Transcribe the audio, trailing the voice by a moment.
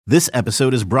This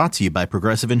episode is brought to you by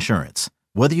Progressive Insurance.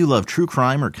 Whether you love true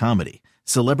crime or comedy,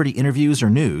 celebrity interviews or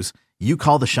news, you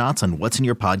call the shots on what's in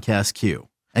your podcast queue.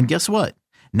 And guess what?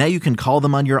 Now you can call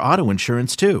them on your auto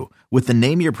insurance too with the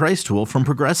Name Your Price tool from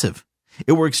Progressive.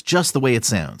 It works just the way it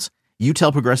sounds. You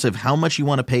tell Progressive how much you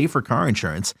want to pay for car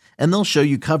insurance, and they'll show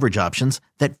you coverage options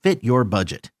that fit your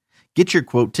budget. Get your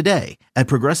quote today at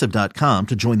Progressive.com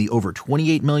to join the over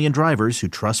 28 million drivers who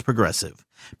trust Progressive.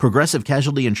 Progressive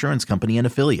Casualty Insurance Company and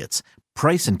Affiliates.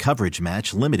 Price and coverage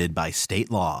match limited by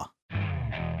state law.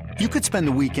 You could spend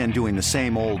the weekend doing the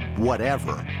same old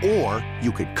whatever, or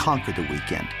you could conquer the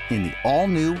weekend in the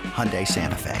all-new Hyundai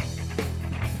Santa Fe.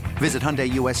 Visit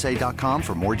HyundaiUSA.com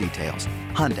for more details.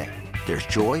 Hyundai, there's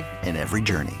joy in every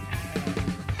journey.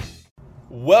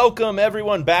 Welcome,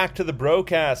 everyone, back to the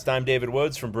Broadcast. I'm David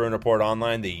Woods from Bruin Report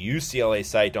Online, the UCLA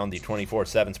site on the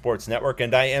 24/7 Sports Network,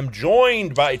 and I am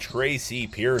joined by Tracy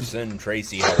Pearson.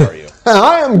 Tracy, how are you?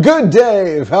 I am good,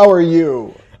 Dave. How are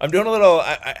you? I'm doing a little.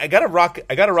 I gotta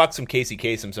rock some Casey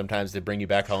Kasem sometimes to bring you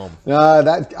back home.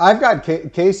 I've got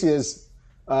Casey is.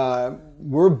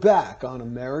 We're back on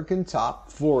American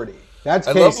Top 40. That's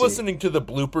Casey. I love listening to the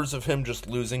bloopers of him just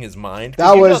losing his mind. You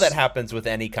know that happens with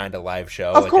any kind of live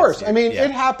show. Of course. I mean,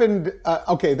 it happened.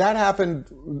 That happened.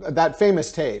 That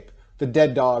famous tape, the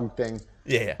dead dog thing.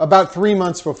 Yeah. About 3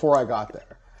 months before I got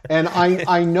there, and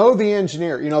I know the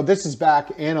engineer. You know, this is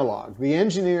back analog. The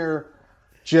engineer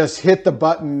just hit the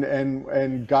button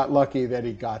and got lucky that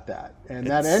he got that. And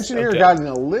that engineer got in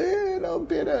a little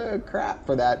bit of crap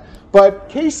for that. But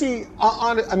Casey,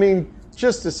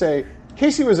 just to say,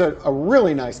 Casey was a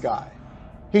really nice guy.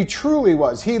 He truly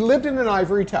was. He lived in an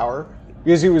ivory tower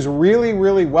because he was really,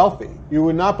 really wealthy. You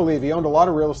would not believe he owned a lot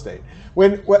of real estate.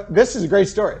 This is a great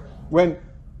story. When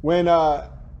he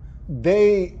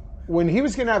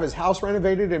was going to have his house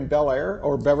renovated in Bel Air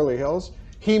or Beverly Hills,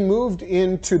 he moved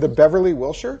into the Beverly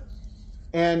Wilshire,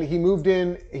 and he moved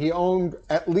in. He owned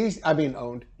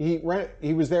he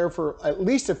was there for at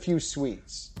least a few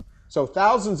suites, so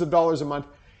thousands of dollars a month.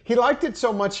 He liked it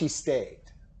so much he stayed.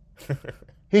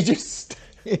 He just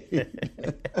stayed.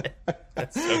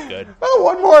 That's so good.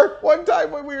 Oh, one time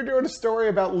when we were doing a story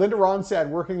about Linda Ronstadt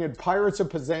working at Pirates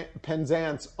of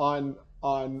Penzance on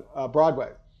Broadway,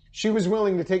 she was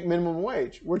willing to take minimum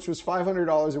wage, which was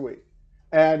 $500 a week.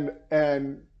 And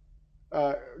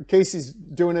Casey's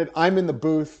doing it. I'm in the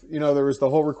booth. You know, there was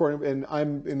the whole recording, and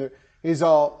I'm in the. He's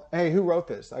all, "Hey, who wrote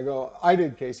this?" I go, "I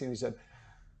did, Casey." And he said,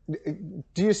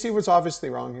 "Do you see what's obviously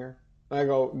wrong here?" And I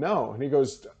go, "No." And he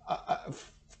goes,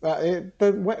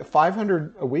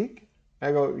 "$500 a week?"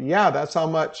 I go, "Yeah, that's how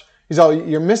much." He's all,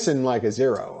 "You're missing like a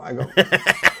zero." I go,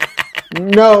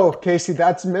 "No, Casey,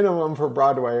 that's minimum for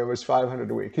Broadway. It was $500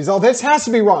 a week." He's all, "This has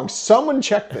to be wrong. Someone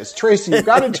check this. Tracy, you've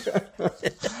got to."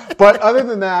 But other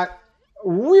than that,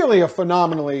 really a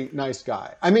phenomenally nice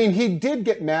guy. I mean, he did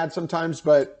get mad sometimes,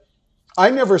 but I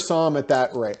never saw him at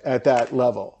that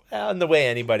level. Well, and the way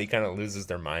anybody kind of loses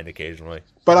their mind occasionally.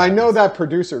 But I know that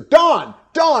producer, Don,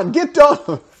 get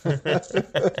Don.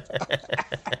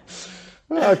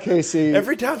 Oh, Casey.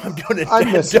 Every time I'm doing a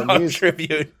dead dog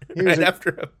tribute, after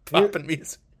a poppin'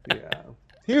 music. Yeah.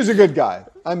 He was a good guy.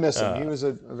 I miss him. He was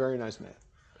a very nice man.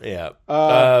 Yeah.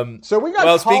 So we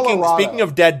got Colorado. Speaking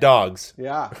of dead dogs.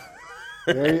 Yeah.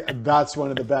 That's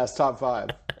one of the best. Top 5.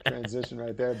 Transition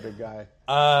right there, big guy.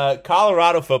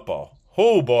 Colorado football.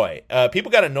 Oh, boy.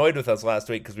 People got annoyed with us last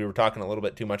week because we were talking a little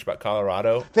bit too much about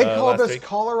Colorado. They called us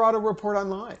Colorado Report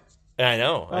Online. I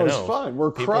know. It was fun.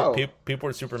 We're crow. People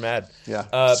are super mad.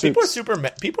 Yeah. People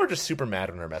are just super mad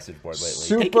on our message board lately.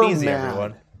 Super Take it easy, mad.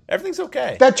 everyone. Everything's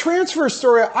okay. That transfer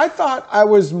story, I thought I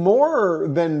was more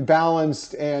than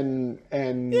balanced and.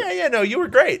 Yeah. No, you were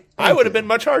great. I would have been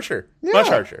much harsher. Yeah. Much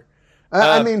harsher.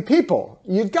 I mean, people,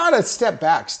 you've got to step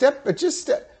back.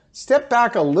 Step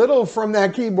back a little from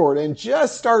that keyboard and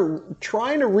just start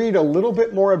trying to read a little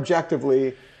bit more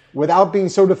objectively without being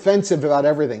so defensive about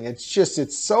everything. It's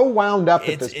so wound up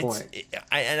at this point.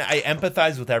 I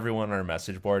empathize with everyone on our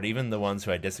message board, even the ones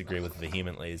who I disagree with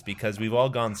vehemently, is because we've all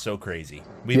gone so crazy.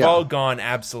 We've all gone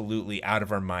absolutely out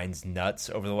of our minds nuts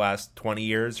over the last 20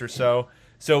 years or so.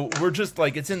 So we're just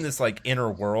like, it's in this like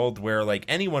inner world where like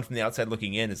anyone from the outside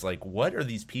looking in is like, what are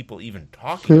these people even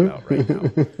talking about right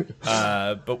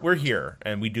now? But we're here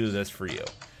and we do this for you.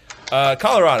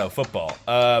 Colorado football.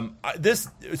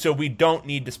 So we don't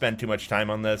need to spend too much time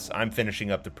on this. I'm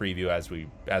finishing up the preview as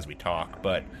we talk,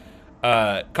 but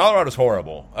Colorado's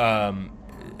horrible.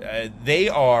 They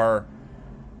are.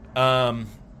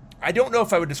 I don't know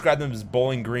if I would describe them as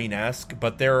Bowling Green-esque,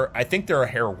 but I think they're a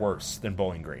hair worse than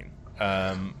Bowling Green.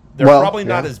 They're probably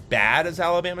not as bad as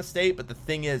Alabama State, but the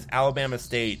thing is, Alabama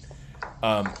State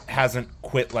hasn't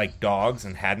quit like dogs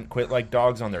and hadn't quit like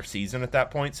dogs on their season at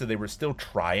that point, so they were still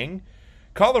trying.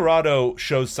 Colorado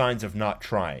shows signs of not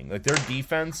trying. Like their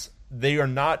defense, their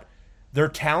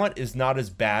talent is not as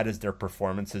bad as their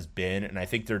performance has been, and I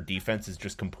think their defense is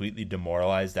just completely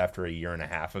demoralized after a year and a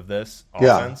half of this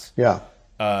offense. Yeah.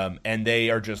 And they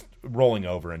are just rolling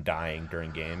over and dying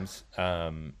during games,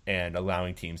 and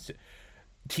allowing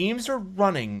teams are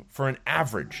running for an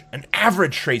average,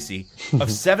 Tracy, of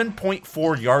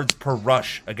 7.4 yards per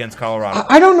rush against Colorado.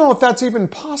 I don't know if that's even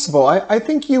possible. I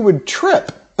think you would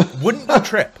trip. Wouldn't you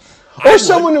trip? Or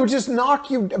someone would just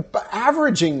knock you,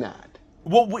 averaging that.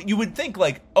 Well, you would think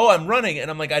like, oh, I'm running, and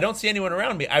I'm like, I don't see anyone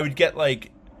around me. I would get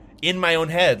like in my own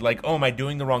head, like, oh, am I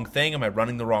doing the wrong thing? Am I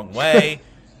running the wrong way?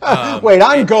 Wait,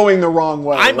 I'm going the wrong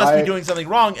way. I must be doing something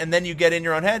wrong, and then you get in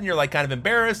your own head, and you're like kind of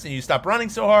embarrassed, and you stop running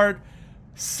so hard.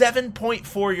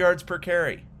 7.4 yards per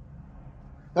carry.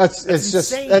 That's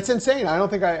insane. I don't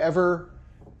think I've ever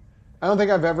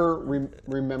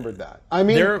remembered that. I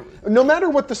mean, no matter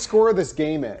what the score of this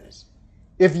game is,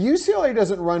 if UCLA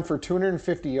doesn't run for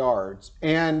 250 yards,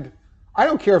 and I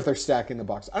don't care if they're stacking the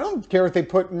box, I don't care if they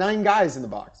put 9 guys in the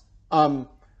box.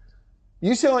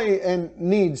 UCLA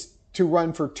needs to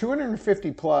run for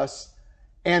 250 plus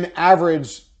and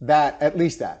average that, at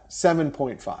least that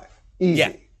 7.5. Easy.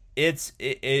 Yeah. We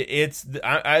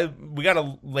got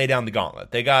to lay down the gauntlet.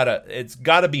 It's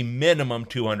got to be minimum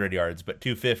 200 yards, but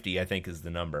 250 I think is the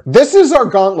number. This is our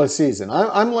gauntlet season.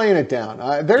 I'm laying it down.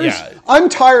 I'm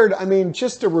tired. I mean,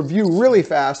 just to review really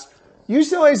fast,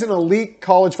 UCLA is an elite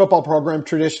college football program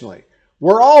traditionally.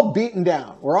 We're all beaten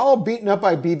down. We're all beaten up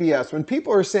by BBS. When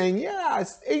people are saying, yeah,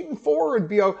 it's 8-4 would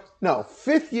be okay. No,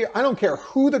 5th year, I don't care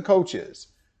who the coach is.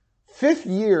 5th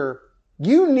year,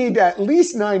 you need at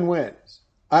least 9 wins.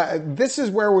 This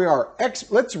is where we are.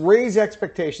 Let's raise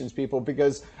expectations, people,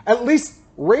 because at least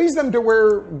raise them to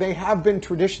where they have been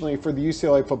traditionally for the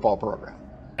UCLA football program.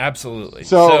 Absolutely.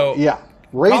 So yeah,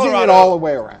 raising Colorado, it all the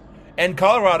way around. And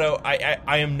Colorado,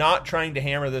 I am not trying to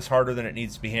hammer this harder than it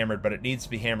needs to be hammered, but it needs to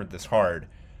be hammered this hard.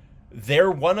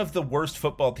 They're one of the worst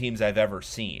football teams I've ever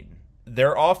seen.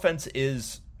 Their offense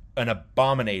is an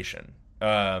abomination.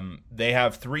 They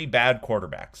have 3 bad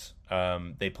quarterbacks.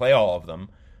 They play all of them.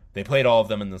 They played all of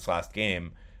them in this last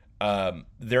game.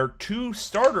 Their 2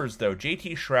 starters, though,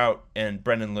 J.T. Shrout and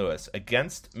Brendan Lewis,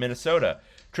 against Minnesota.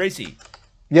 Tracy.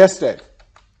 Yes, Dave.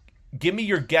 Give me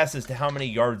your guess as to how many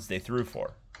yards they threw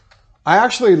for. I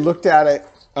actually looked at it,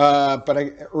 but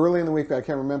early in the week, I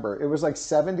can't remember. It was like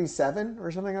 77 or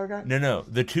something like that? No.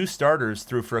 The 2 starters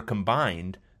threw for a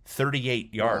combined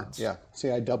 38 yards. Yeah.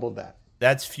 See, I doubled that.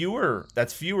 That's fewer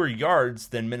yards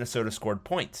than Minnesota scored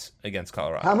points against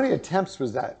Colorado. How many attempts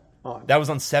was that on? That was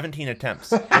on 17 attempts.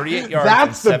 38 yards.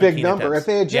 That's the big number. Attempts. If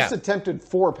they had just attempted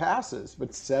 4 passes,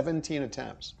 but 17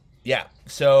 attempts. Yeah.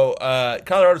 So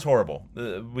Colorado's horrible.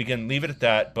 We can leave it at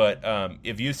that. But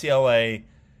if UCLA,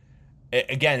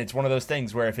 again, it's one of those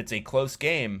things where if it's a close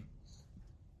game,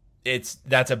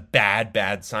 that's a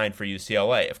bad sign for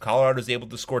UCLA. If Colorado's able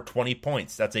to score 20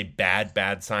 points, that's a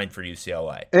bad sign for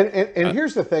UCLA. And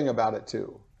here's the thing about it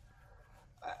too.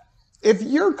 If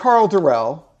you're Carl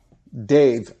Durrell,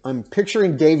 Dave, I'm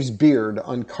picturing Dave's beard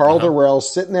on Carl Durrell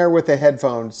sitting there with a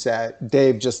headphone set,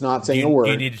 Dave just not saying a word.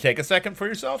 Do you need to take a second for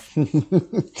yourself?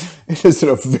 It is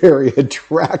a very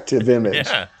attractive image.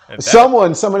 Yeah,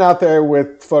 someone out there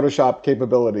with Photoshop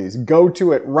capabilities, go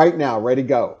to it right now, ready,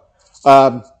 go.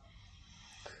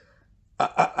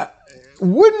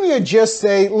 Wouldn't you just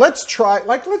say, let's try,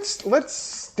 let's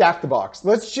stack the box.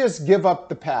 Let's just give up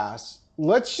the pass.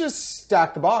 Let's just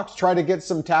stack the box. Try to get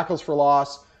some tackles for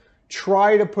loss.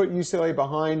 Try to put UCLA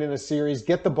behind in a series.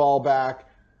 Get the ball back.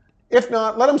 If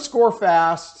not, let them score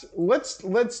fast. Let's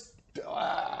do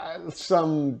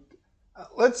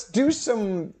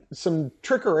some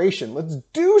trickeration. Let's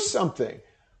do something.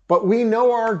 But we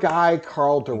know our guy,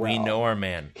 Carl Durrell. We know our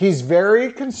man. He's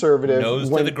very conservative. Nose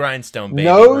to the grindstone, baby.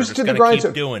 Nose to the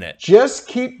grindstone. Keep doing it. Just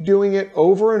keep doing it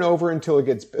over and over until it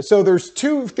gets... So there's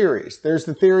 2 theories. There's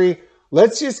the theory,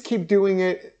 let's just keep doing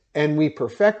it and we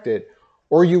perfect it.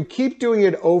 Or you keep doing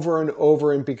it over and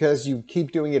over, and because you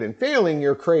keep doing it and failing,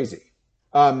 you're crazy.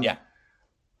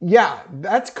 Yeah,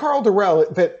 that's Carl Durrell.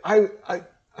 But I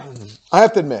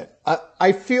have to admit,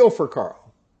 I feel for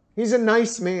Carl. He's a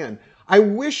nice man. I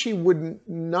wish he would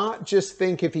not just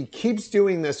think if he keeps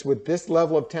doing this with this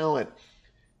level of talent,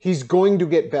 he's going to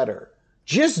get better.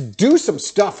 Just do some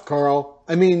stuff, Carl.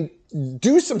 I mean,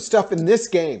 do some stuff in this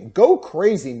game. Go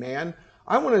crazy, man.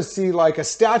 I want to see like a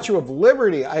Statue of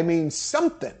Liberty. I mean,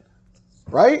 something,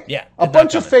 right? Yeah. A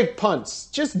bunch of fake punts.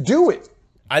 Just do it.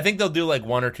 I think they'll do like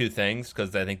one or two things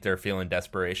because I think they're feeling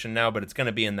desperation now, but it's going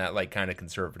to be in that like kind of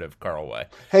conservative Carl way.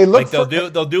 Hey, look, like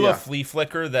they'll do a flea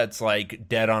flicker that's like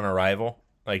dead on arrival,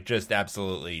 like just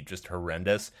absolutely just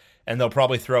horrendous, and they'll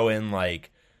probably throw in like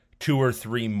 2 or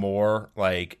 3 more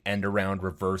like end around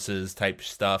reverses type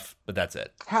stuff, but that's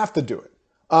it. Have to do it.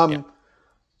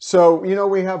 So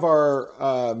we have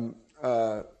our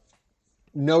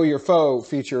Know Your Foe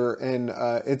feature, and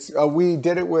we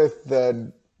did it with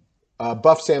the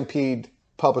Buff Stampede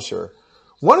publisher.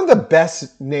 One of the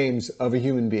best names of a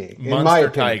human being, in my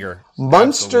opinion. Tiger.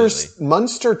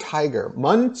 Munster Tiger.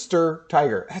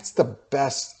 That's the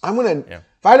best.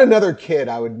 If I had another kid,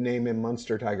 I would name him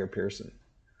Munster Tiger Pearson.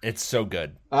 It's so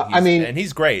good. And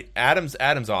he's great. Adam's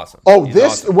awesome. Oh, he's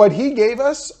awesome. What he gave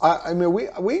us.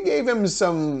 We gave him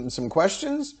some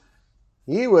questions.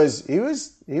 He was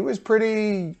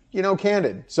pretty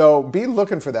candid. So be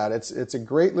looking for that. It's a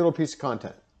great little piece of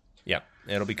content. Yeah,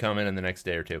 it'll be coming in the next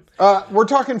day or two. We're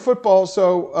talking football,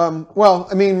 so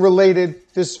related.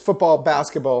 This football,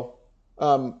 basketball.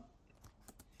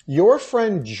 Your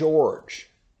friend George.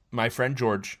 My friend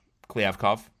George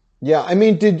Kliavkov. Yeah,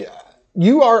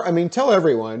 tell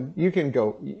everyone, you can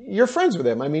go, you're friends with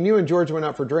him. You and George went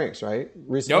out for drinks, right?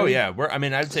 Recently? Oh, yeah.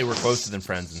 I'd say we're closer than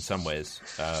friends in some ways,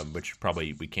 which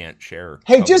probably we can't share.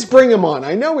 Hey, publicly. Just bring him on.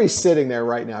 I know he's sitting there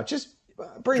right now. Just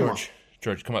bring him on.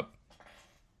 George, come up.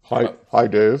 Hi,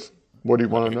 Dave. What do you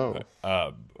want to know?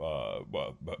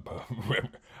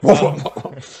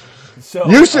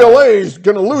 UCLA is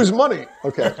going to lose money.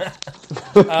 Okay.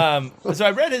 So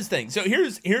I read his thing. So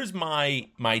here's my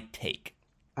take.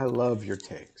 I love your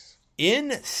takes.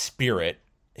 In spirit,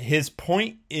 his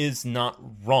point is not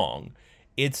wrong.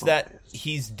 It's that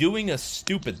he's doing a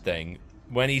stupid thing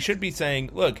when he should be saying,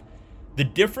 look, the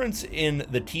difference in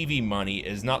the TV money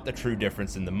is not the true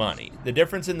difference in the money. The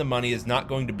difference in the money is not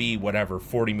going to be whatever,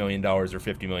 $40 million or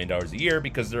 $50 million a year,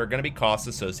 because there are going to be costs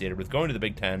associated with going to the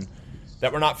Big Ten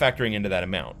that we're not factoring into that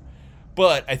amount.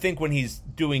 But I think when he's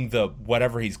doing the,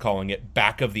 whatever he's calling it,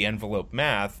 back of the envelope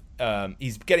math,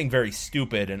 he's getting very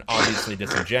stupid and obviously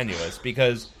disingenuous,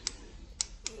 because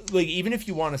like, even if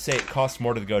you want to say it costs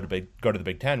more to go to the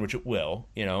Big Ten, which it will,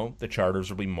 the charters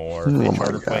will be more. If they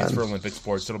charter planes for Olympic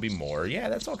sports, it'll be more. Yeah,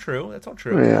 that's all true.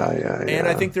 Yeah. And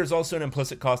I think there's also an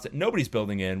implicit cost that nobody's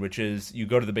building in, which is you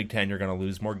go to the Big Ten, you're going to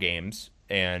lose more games.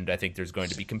 And I think there's going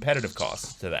to be competitive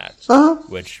costs to that,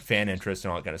 which fan interest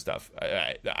and all that kind of stuff.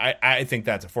 I think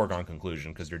that's a foregone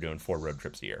conclusion because you're doing 4 road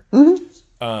trips a year.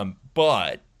 Mm-hmm.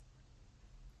 But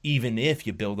even if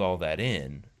you build all that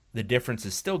in, the difference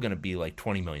is still going to be like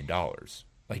 $20 million.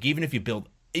 Like even if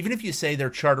you say they're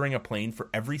chartering a plane for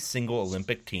every single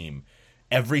Olympic team,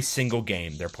 every single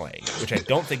game they're playing, which I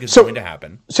don't think is going to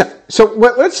happen. So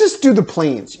let's just do the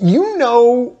planes. You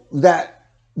know that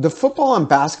the football and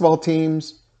basketball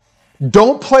teams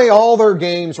don't play all their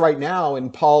games right now in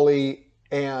Pauley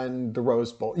and the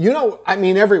Rose Bowl.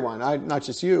 Everyone, not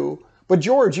just you, but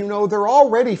George, they're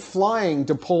already flying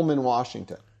to Pullman,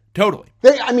 Washington. Totally.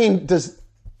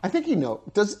 I think he knows.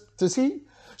 Does he?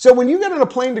 So when you get on a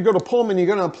plane to go to Pullman, you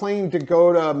get on a plane to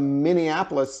go to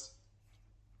Minneapolis.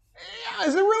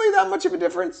 Is there really that much of a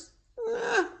difference?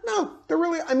 No, there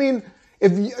really.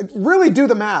 If you really do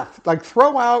the math, like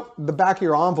throw out the back of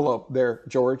your envelope there,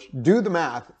 George. Do the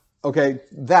math. Okay,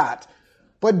 that.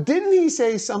 But didn't he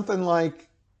say something like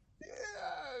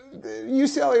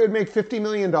UCLA would make $50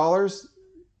 million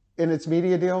in its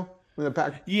media deal? In the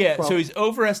Pac-12? Yeah, so he's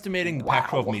overestimating the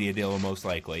Pac-12 media deal most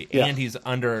likely, and he's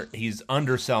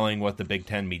underselling what the Big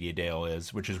Ten media deal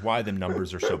is, which is why the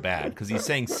numbers are so bad, because he's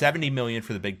saying $70 million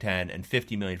for the Big Ten and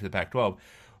 $50 million for the Pac-12.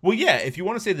 Well, yeah, if you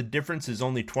want to say the difference is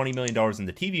only $20 million in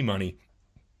the TV money,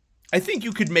 I think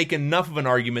you could make enough of an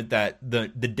argument that the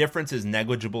difference is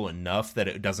negligible enough that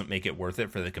it doesn't make it worth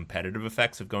it for the competitive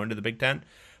effects of going to the Big Ten.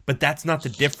 But that's not the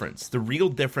difference. The real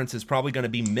difference is probably going to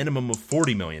be minimum of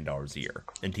 $40 million a year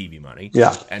in TV money.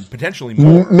 Yeah. And potentially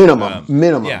more.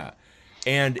 Minimum. Yeah.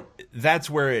 And that's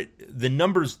where the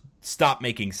numbers stop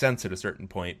making sense at a certain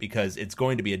point, because it's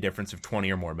going to be a difference of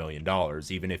 $20 or more million,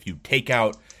 even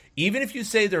if you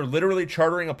say they're literally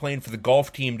chartering a plane for the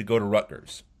golf team to go to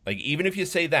Rutgers. Like, even if you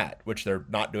say that, which they're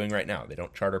not doing right now, they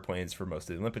don't charter planes for most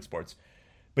of the Olympic sports.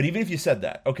 But even if you said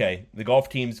that, okay, the golf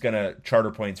team's going to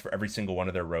charter planes for every single one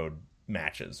of their road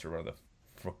matches, or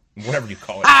whatever you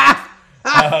call it.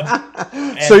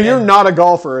 So you're not a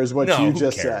golfer, is what you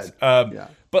just said.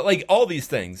 But like all these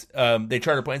things, they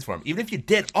charter planes for them. Even if you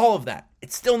did all of that,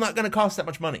 it's still not going to cost that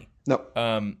much money. No.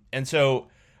 And so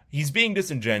he's being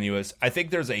disingenuous. I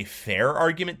think there's a fair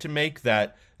argument to make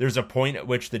that there's a point at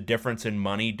which the difference in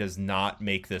money does not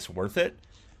make this worth it.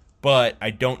 But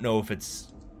I don't know if it's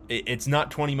it's not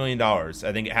 $20 million.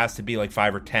 I think it has to be like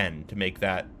 5 or 10 to make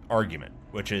that argument,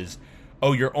 which is,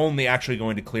 oh, you're only actually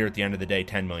going to clear at the end of the day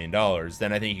 $10 million.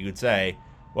 Then I think you could say,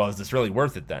 well, is this really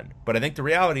worth it then? But I think the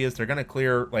reality is they're going to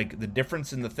clear, like, the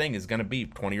difference in the thing is going to be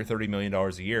 $20 or $30 million a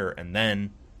year, and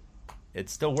then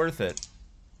it's still worth it.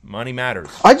 Money matters.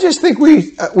 I just think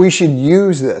we should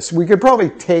use this. We could probably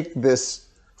take this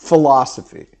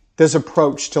philosophy, this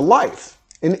approach to life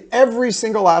in every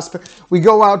single aspect. We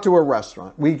go out to a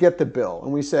restaurant, we get the bill,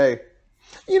 and we say,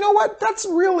 you know what? That's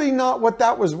really not what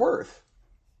that was worth.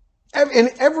 In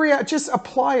just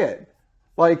apply it,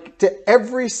 like, to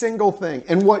every single thing.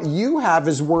 And what you have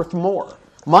is worth more.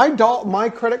 My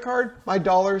credit card, my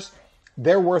dollars,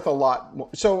 they're worth a lot more.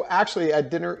 So actually, at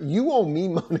dinner, you owe me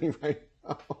money right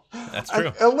now. That's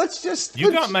true.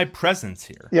 You got my presence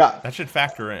here. Yeah. That should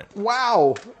factor in.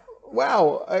 Wow.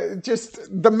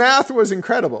 Just the math was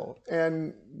incredible.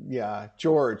 And yeah,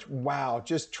 George, wow,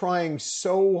 just trying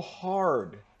so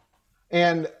hard.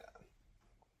 And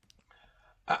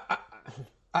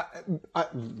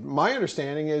my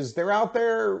understanding is they're out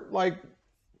there, like,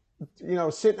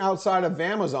 sitting outside of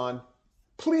Amazon,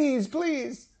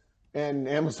 please. And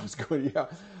Amazon's going, yeah.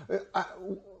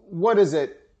 What is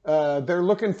it? They're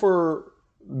looking for,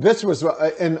 this was,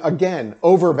 and again,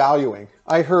 overvaluing.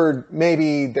 I heard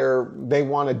maybe they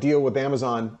want to deal with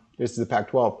Amazon, this is the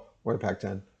Pac-12 or the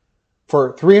Pac-10,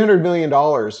 for $300 million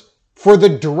for the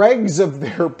dregs of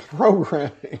their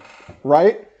programming,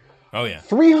 right? Oh, yeah.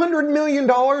 $300 million?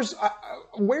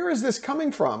 Where is this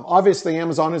coming from? Obviously,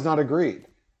 Amazon has not agreed.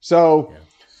 So,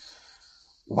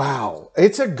 wow.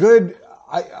 It's a good...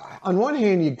 on one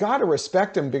hand, you got to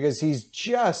respect him because he's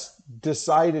just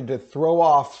decided to throw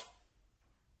off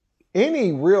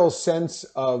any real sense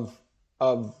of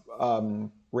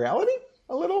reality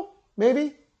a little,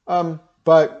 maybe.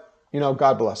 But,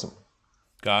 God bless him.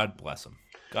 God bless him.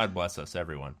 God bless us,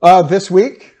 everyone. This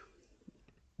week,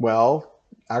 well,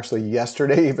 actually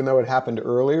yesterday, even though it happened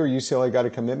earlier, UCLA got a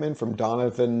commitment from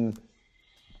Donovan.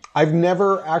 I've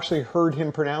never actually heard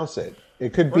him pronounce it.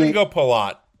 It could be... We're going to go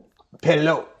Pelot.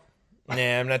 Pelot. Nah,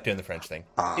 I'm not doing the French thing.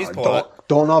 He's Pelot.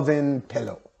 Donovan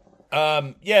Pelot.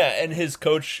 Yeah, and his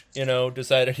coach,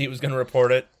 decided he was going to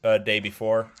report it day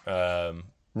before.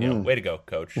 Way to go,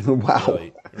 coach. Wow.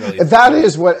 Really that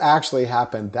is what actually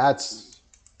happened. That's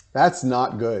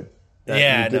not good.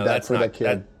 That's for not, that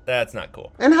kid. That's not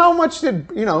cool. And how much did,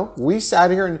 we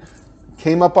sat here and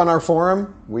came up on our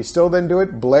forum. We still didn't do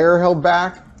it. Blair held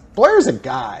back. Blair's a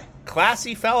guy.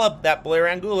 Classy fella, that Blair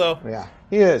Angulo. Yeah,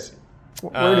 he is.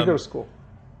 Where did he go to school?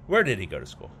 Where did he go to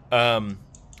school?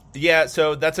 Yeah,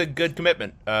 so that's a good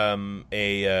commitment.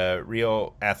 A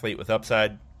real athlete with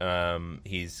upside.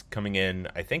 He's coming in,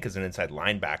 I think, as an inside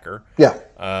linebacker. Yeah.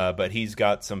 But he's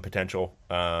got some potential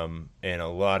in a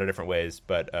lot of different ways.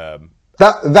 But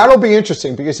that'll be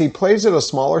interesting because he plays at a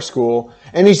smaller school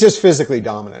and he's just physically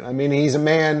dominant. I mean, he's a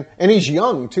man, and he's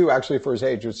young too, actually, for his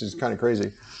age, which is kind of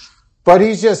crazy. But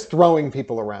he's just throwing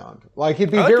people around. Like,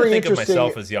 he'd be I like very to think interesting. of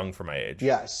myself as young for my age.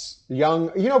 Yes. Young.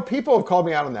 People have called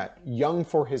me out on that. Young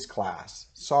for his class.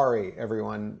 Sorry,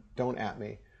 everyone. Don't at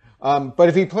me. But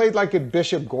if he played like a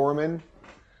Bishop Gorman,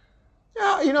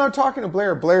 yeah, talking to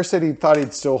Blair said he thought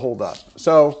he'd still hold up.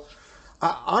 So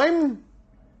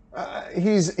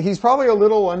he's probably a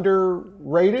little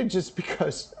underrated just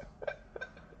because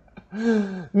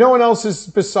no one else is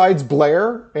besides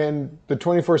Blair and the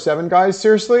 24/7 guys.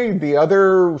 Seriously, the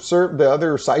other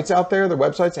sites out there, the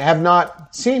websites, have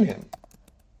not seen him,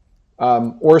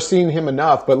 or seen him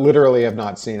enough, but literally have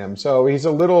not seen him. So he's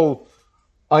a little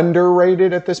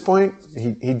underrated at this point.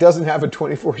 He doesn't have a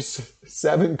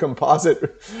 24/7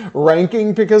 composite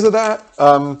ranking because of that.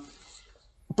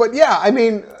 But yeah, I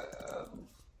mean,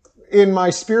 in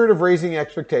my spirit of raising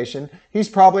expectation, he's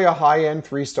probably a high-end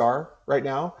 3-star right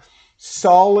now.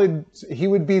 Solid. He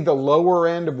would be the lower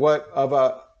end of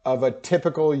a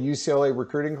typical UCLA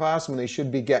recruiting class when they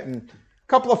should be getting a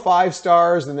couple of 5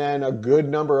 stars and then a good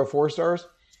number of 4 stars.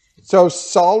 So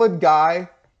solid guy,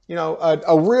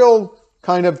 a real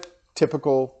kind of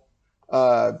typical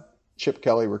Chip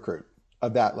Kelly recruit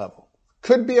of that level.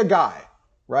 Could be a guy,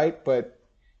 right? But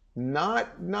not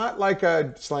like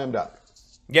a slam dunk.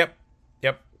 Yep.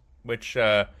 Which,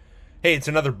 hey, it's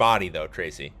another body though,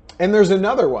 Tracy. And there's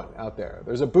another one out there.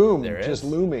 There's a boom just is.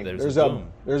 looming. There's a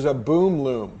boom. There's a boom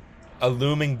loom. A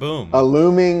looming boom. A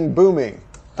looming booming.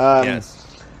 Yes.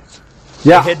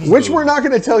 Yeah, which boom. We're not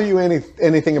going to tell you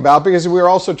anything about because we're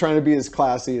also trying to be as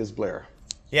classy as Blair.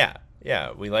 Yeah,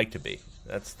 we like to be.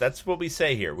 That's what we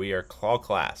say here. We are all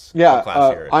class. Yeah, all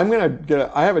class here.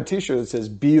 I have a T-shirt that says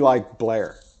 "Be like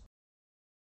Blair."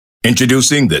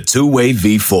 Introducing the Two-Way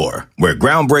V4, where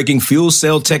groundbreaking fuel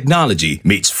cell technology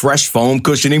meets fresh foam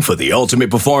cushioning for the ultimate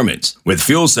performance. With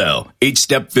Fuel Cell, each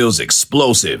step feels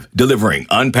explosive, delivering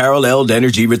unparalleled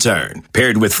energy return.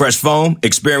 Paired with fresh foam,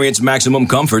 experience maximum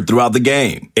comfort throughout the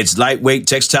game. Its lightweight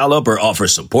textile upper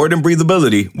offers support and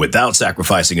breathability without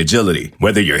sacrificing agility.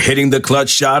 Whether you're hitting the clutch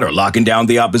shot or locking down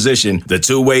the opposition, the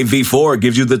Two-Way V4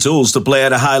 gives you the tools to play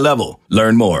at a high level.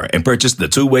 Learn more and purchase the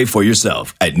Two-Way for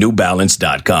yourself at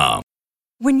newbalance.com.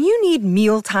 When you need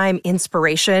mealtime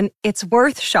inspiration, it's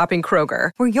worth shopping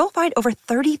Kroger, where you'll find over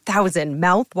 30,000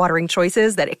 mouth-watering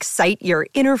choices that excite your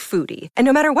inner foodie. And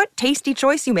no matter what tasty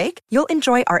choice you make, you'll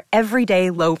enjoy our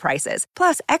everyday low prices,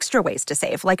 plus extra ways to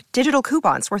save, like digital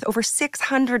coupons worth over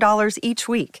 $600 each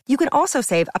week. You can also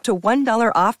save up to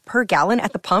 $1 off per gallon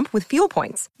at the pump with fuel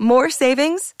points. More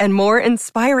savings and more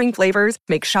inspiring flavors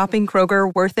make shopping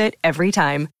Kroger worth it every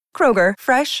time. Kroger,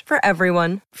 fresh for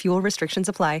everyone. Fuel restrictions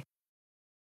apply.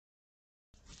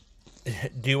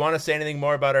 Do you want to say anything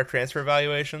more about our transfer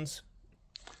evaluations?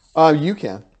 You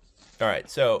can. All right.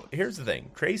 So here's the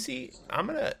thing, Tracy.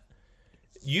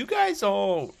 You guys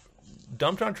all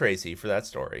dumped on Tracy for that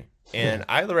story, and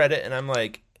I read it, and I'm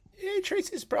like,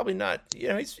 Tracy's probably not.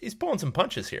 He's pulling some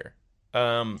punches here.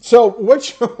 So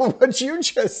what you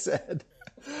just said,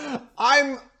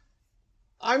 I'm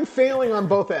failing on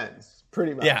both ends,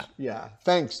 pretty much. Yeah.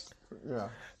 Thanks. Yeah.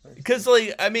 Because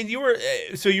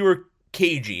you were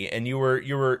cagey, and you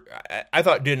were I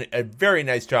thought doing a very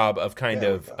nice job of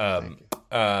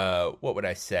what would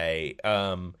I say,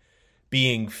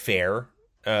 being fair,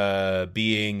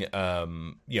 being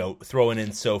throwing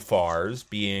in so fars,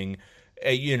 being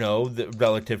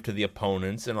relative to the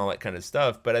opponents and all that kind of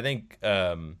stuff. But I think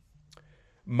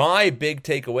my big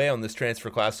takeaway on this transfer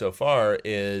class so far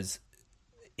is,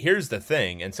 here's the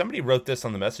thing, and somebody wrote this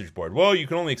on the message board, well, you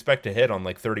can only expect to hit on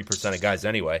like 30% of guys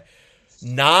anyway.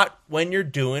 Not when you're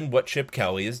doing what Chip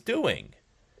Kelly is doing.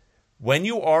 When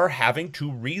you are having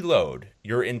to reload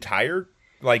your entire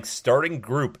starting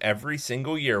group every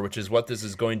single year, which is what this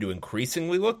is going to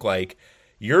increasingly look like,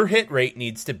 your hit rate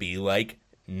needs to be like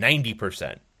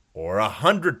 90% or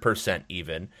 100%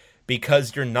 even,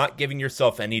 because you're not giving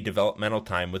yourself any developmental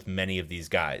time with many of these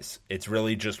guys. It's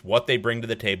really just what they bring to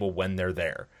the table when they're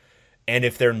there. And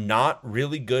if they're not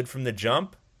really good from the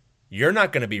jump, you're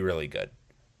not going to be really good.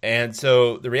 And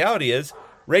so the reality is,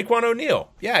 Raekwon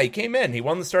O'Neal, he came in. He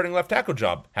won the starting left tackle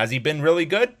job. Has he been really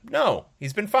good? No,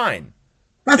 he's been fine.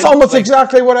 That's almost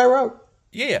exactly what I wrote.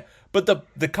 Yeah, but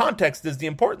the context is the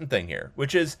important thing here,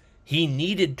 which is he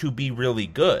needed to be really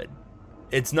good.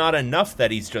 It's not enough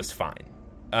that he's just fine.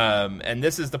 And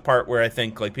this is the part where I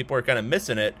think people are kind of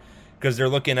missing it, because they're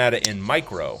looking at it in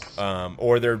micro,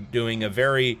 or they're doing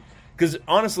because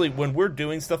honestly, when we're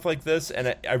doing stuff like this,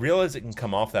 and I realize it can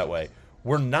come off that way,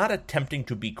 we're not attempting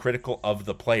to be critical of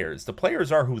the players. The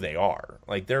players are who they are.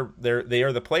 They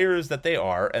are the players that they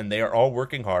are, and they are all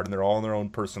working hard, and they're all on their own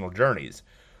personal journeys.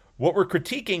 What we're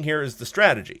critiquing here is the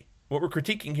strategy. What we're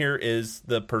critiquing here is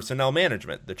the personnel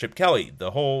management, the Chip Kelly,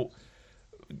 the whole,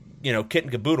 kit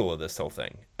and caboodle of this whole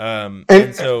thing.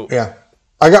 And so,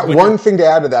 I got one thing to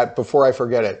add to that before I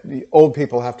forget it. The old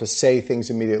people have to say things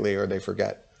immediately or they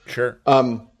forget. Sure.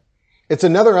 It's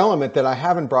another element that I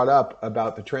haven't brought up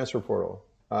about the transfer portal.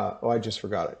 I just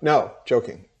forgot it. No,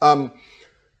 joking.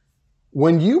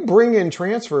 When you bring in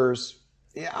transfers,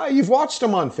 you've watched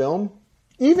them on film.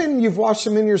 Even you've watched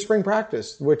them in your spring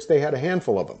practice, which they had a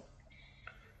handful of them.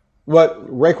 But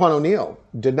Raekwon O'Neal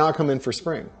did not come in for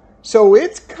spring. So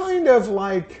it's kind of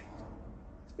like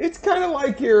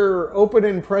you're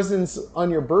opening presents on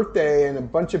your birthday, and a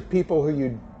bunch of people who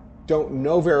you don't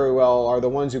know very well are the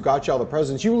ones who got you all the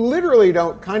presents. You literally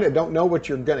don't know what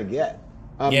you're going to get.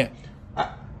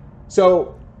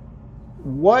 So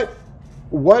what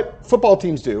football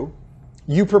teams do,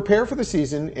 you prepare for the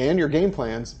season and your game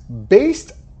plans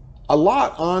based a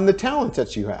lot on the talent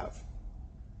that you have.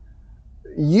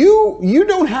 You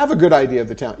don't have a good idea of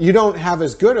the talent. You don't have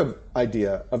as good of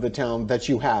idea of the talent that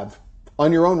you have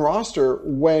on your own roster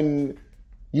when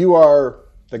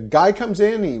the guy comes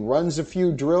in, he runs a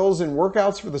few drills and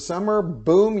workouts for the summer,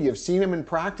 boom, you've seen him in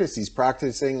practice. He's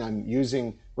practicing, I'm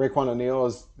using Raekwon O'Neal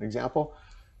as an example,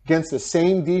 against the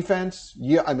same defense.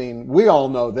 We all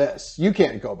know this. You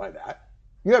can't go by that.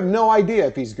 You have no idea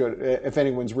if he's good, if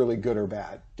anyone's really good or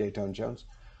bad, Datone Jones.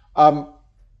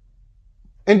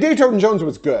 And Datone Jones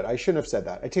was good. I shouldn't have said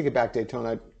that. I take it back,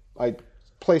 Datone. I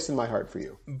place in my heart for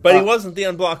you. But he wasn't the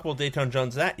unblockable Datone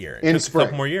Jones that year. It took spring. A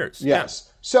couple more years. Yes.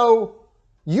 Yeah. So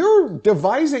you're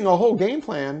devising a whole game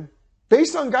plan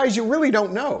based on guys you really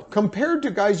don't know, compared to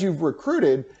guys you've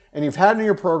recruited and you've had in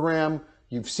your program.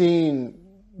 You've seen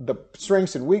the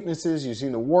strengths and weaknesses. You've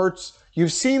seen the warts.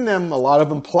 You've seen them, a lot of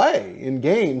them play in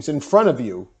games in front of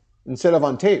you instead of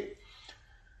on tape.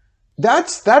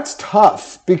 That's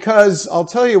tough, because I'll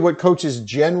tell you what coaches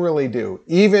generally do,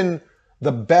 even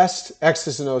the best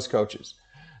X's and O's coaches.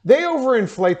 They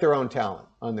overinflate their own talent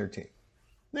on their team.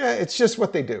 Yeah, it's just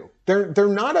what they do. They're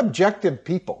not objective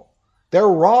people. They're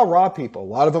raw people. A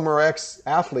lot of them are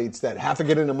ex-athletes that have to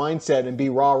get in a mindset and be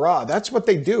raw. That's what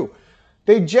they do.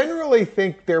 They generally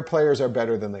think their players are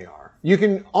better than they are. You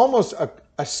can almost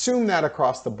assume that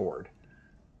across the board.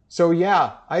 So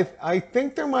yeah, I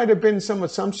think there might have been some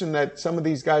assumption that some of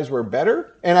these guys were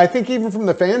better. And I think even from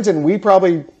the fans, and we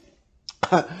probably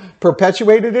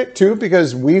perpetuated it too,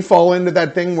 because we fall into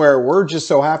that thing where we're just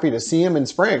so happy to see him in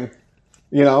spring,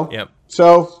 you know? Yep.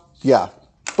 So yeah,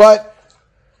 but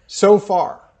so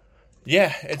far.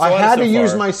 Yeah. I had to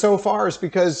use my so fars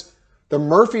because the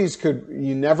Murphys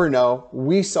you never know.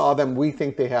 We saw them. We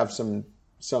think they have some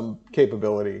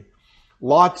capability.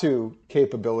 Latu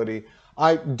capability.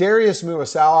 Darius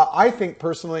Muasawa, I think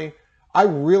personally, I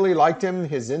really liked him.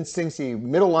 His instincts,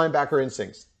 middle linebacker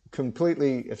instincts,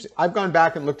 completely. I've gone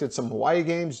back and looked at some Hawaii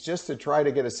games just to try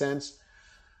to get a sense.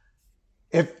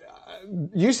 If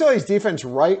UCLA's defense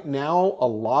right now, a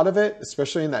lot of it,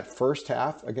 especially in that first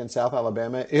half against South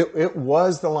Alabama, it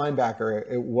was the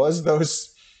linebacker. It was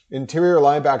those interior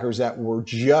linebackers that were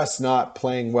just not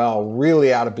playing well,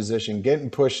 really out of position, getting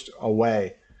pushed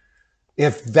away.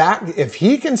 If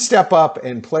he can step up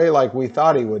and play like we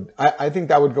thought he would, I think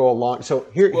that would go a long. So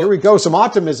here we go. Some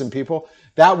optimism, people.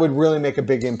 That would really make a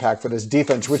big impact for this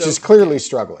defense, which is clearly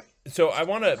struggling. So I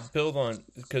want to build on,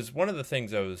 because one of the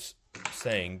things I was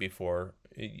saying before,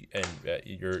 and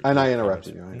I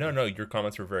interrupted you. No, your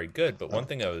comments were very good. But one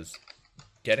thing I was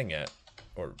getting at,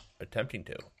 or attempting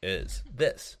to, is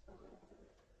this: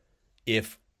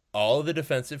 if all of the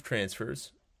defensive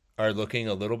transfers are looking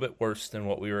a little bit worse than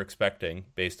what we were expecting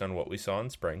based on what we saw in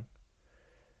spring,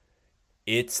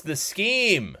 it's the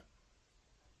scheme.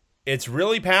 It's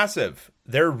really passive.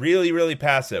 They're really, really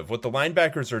passive. What the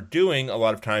linebackers are doing a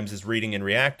lot of times is reading and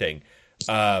reacting.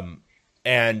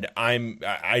 And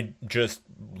I just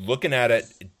looking at it,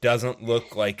 it doesn't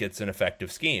look like it's an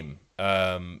effective scheme.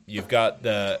 You've got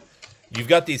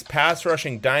these pass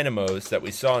rushing dynamos that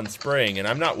we saw in spring, and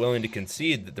I'm not willing to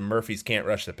concede that the Murphys can't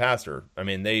rush the passer. I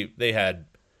mean, they had,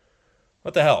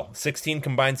 what the hell, 16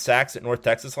 combined sacks at North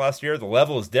Texas last year. The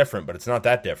level is different, but it's not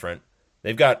that different.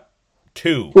 They've got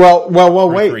 2. Well,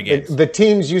 wait. The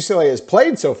teams UCLA has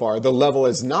played so far, the level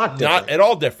is not different. Not at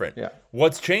all different. Yeah.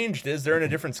 What's changed is they're in a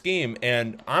different scheme,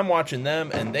 and I'm watching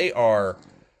them, and they are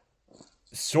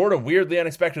sort of weirdly,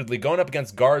 unexpectedly going up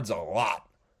against guards a lot.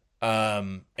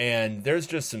 And there's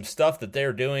just some stuff that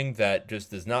they're doing that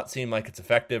just does not seem like it's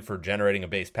effective for generating a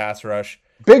base pass rush.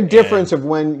 Big difference of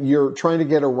when you're trying to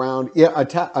get around a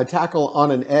tackle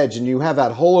on an edge and you have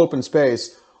that whole open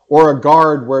space, or a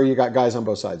guard where you got guys on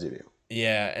both sides of you.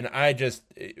 Yeah, and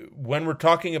when we're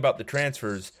talking about the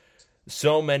transfers,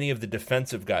 so many of the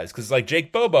defensive guys, because like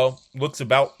Jake Bobo looks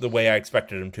about the way I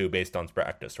expected him to based on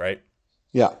practice, right?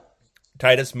 Yeah.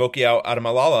 Titus Mokiao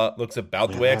Adamalala looks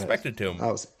about the way I expected to him.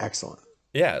 That was excellent.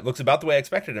 Yeah, it looks about the way I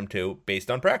expected him to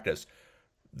based on practice.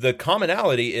 The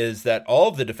commonality is that all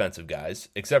of the defensive guys,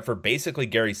 except for basically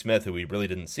Gary Smith, who we really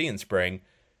didn't see in spring,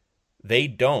 they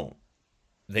don't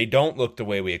look the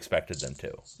way we expected them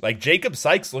to. Like, Jacob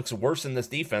Sykes looks worse in this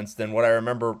defense than what I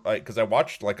remember, because I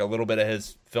watched like a little bit of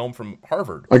his film from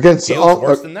Harvard. Against he looks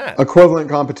worse than that. Equivalent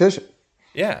competition.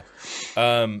 Yeah.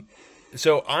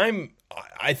 So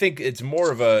I think it's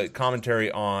more of a commentary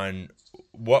on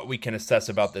what we can assess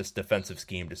about this defensive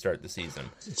scheme to start the season.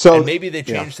 So, and maybe they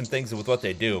change some things with what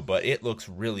they do, but it looks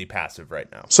really passive right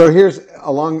now. So here's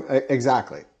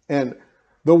exactly. And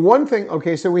the one thing,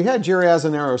 so we had Jerry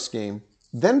Azanaro's scheme.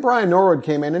 Then Brian Norwood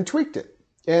came in and tweaked it.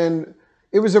 And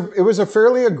it was a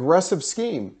fairly aggressive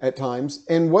scheme at times.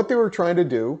 And what they were trying to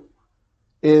do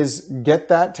is get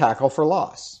that tackle for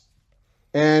loss.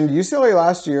 And UCLA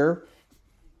last year,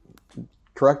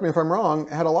 correct me if I'm wrong,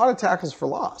 had a lot of tackles for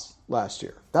loss last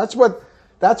year. That's what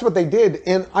they did.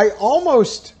 And I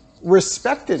almost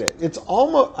respected it. It's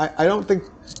almost, I don't think,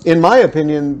 in my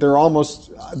opinion,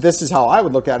 this is how I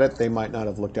would look at it. They might not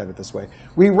have looked at it this way.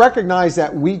 We recognize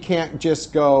that we can't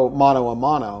just go mano a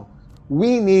mano.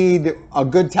 We need a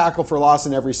good tackle for loss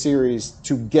in every series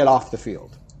to get off the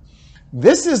field.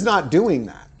 This is not doing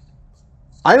that.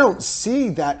 I don't see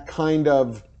that kind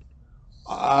of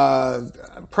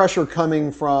pressure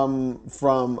coming from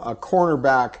a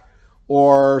cornerback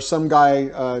or some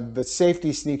guy, the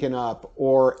safety sneaking up,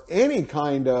 or any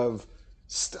kind of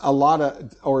a lot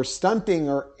of or stunting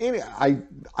or any.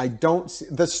 I don't see,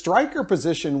 the striker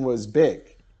position was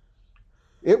big.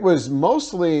 It was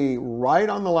mostly right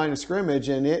on the line of scrimmage,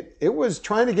 and it was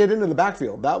trying to get into the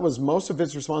backfield. That was most of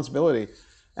its responsibility.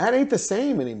 That ain't the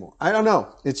same anymore. I don't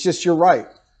know. It's just, you're right.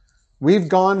 We've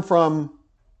gone from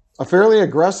a fairly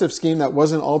aggressive scheme that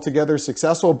wasn't altogether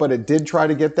successful, but it did try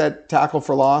to get that tackle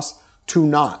for loss, to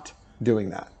not doing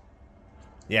that.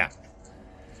 Yeah.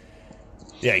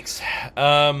 Yikes.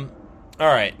 All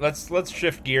right, let's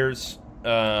shift gears.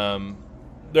 There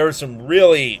was some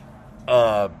really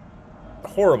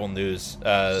horrible news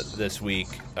this week.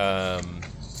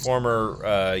 Former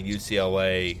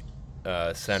UCLA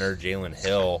center Jalen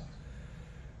Hill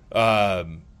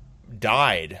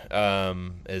died.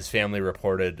 His family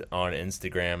reported on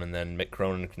Instagram, and then Mick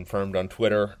Cronin confirmed on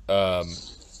Twitter.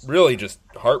 Really just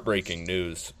heartbreaking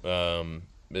news.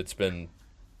 It's been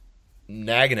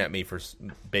nagging at me for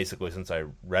basically since I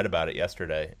read about it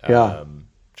yesterday. Yeah.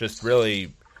 Just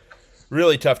really,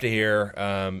 really tough to hear.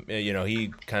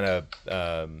 He kind of,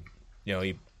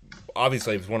 he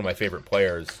obviously was one of my favorite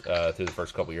players through the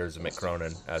first couple years of Mick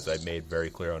Cronin, as I made very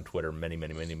clear on Twitter many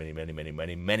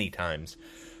times.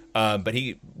 But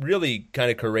he really kind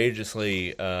of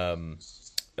courageously,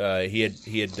 he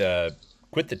had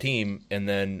quit the team and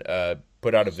then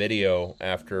put out a video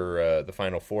after the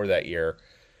Final Four that year,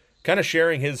 kind of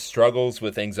sharing his struggles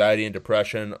with anxiety and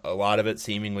depression, a lot of it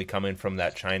seemingly coming from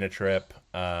that China trip,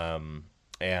 and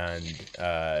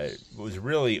was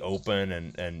really open,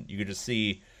 and you could just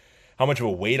see how much of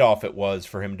a weight off it was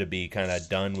for him to be kind of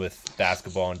done with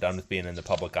basketball and done with being in the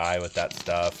public eye with that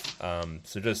stuff.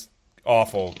 So just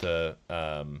awful to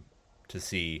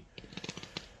see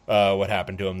what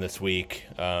happened to him this week.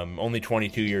 Only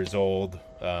 22 years old,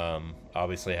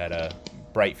 obviously had a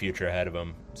bright future ahead of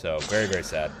him. So very, very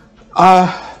sad.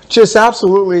 Just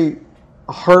absolutely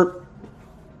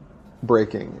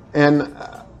heartbreaking. And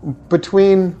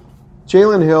between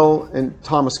Jalen Hill and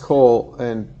Thomas Cole,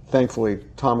 and thankfully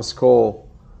Thomas Cole,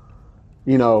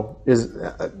 is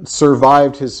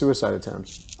survived his suicide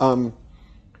attempt.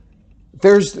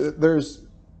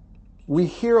 We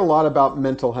hear a lot about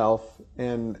mental health,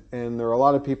 and there are a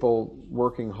lot of people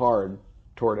working hard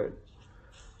toward it.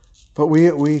 But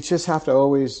we just have to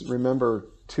always remember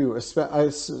too,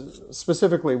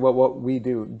 specifically what we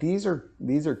do. These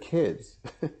are kids,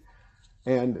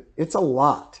 and it's a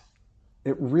lot.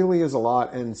 It really is a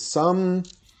lot. And some,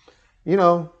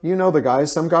 the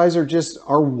guys. Some guys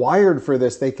are wired for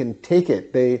this. They can take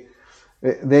it. They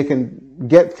can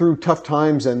get through tough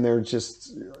times, and they're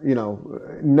just, it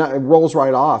rolls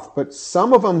right off. But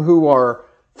some of them who are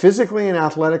physically and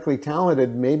athletically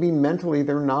talented, maybe mentally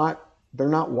they're not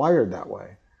wired that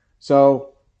way. So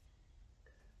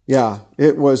yeah,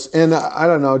 it was, and I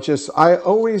don't know,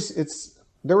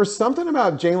 there was something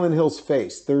about Jalen Hill's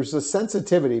face. There's a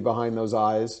sensitivity behind those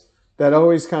eyes that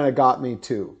always kind of got me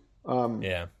too.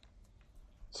 Yeah.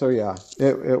 So yeah,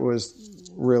 it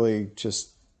was really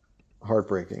just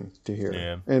heartbreaking to hear.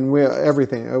 Yeah. And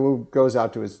everything goes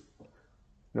out to his,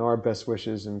 our best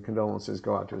wishes and condolences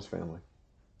go out to his family.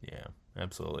 Yeah,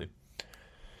 absolutely.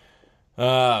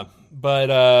 But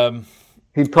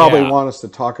he'd probably want us to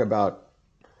talk about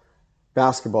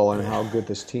basketball and how good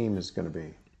this team is going to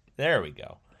be. There we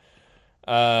go.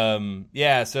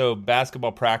 So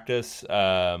basketball practice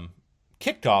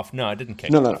kicked off. No, it didn't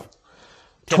kick off. No.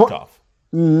 Tipped off.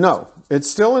 No, it's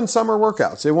still in summer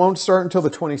workouts. It won't start until the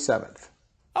 27th.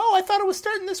 Oh, I thought it was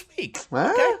starting this week.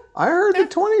 Okay. I heard the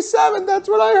 27th. That's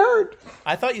what I heard.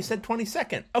 I thought you said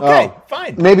 22nd. Okay,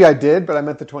 fine. Maybe I did, but I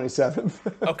meant the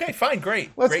 27th. Okay, fine.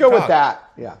 Great. Let's Great go talk. with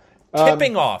that. Yeah.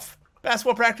 Tipping off.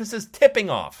 Basketball practice is tipping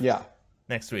off. Yeah.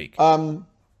 Next week. Some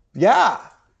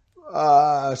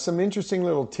interesting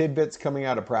little tidbits coming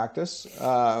out of practice.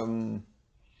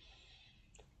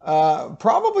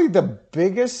 Probably the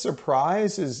biggest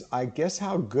surprise is, I guess,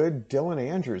 how good Dylan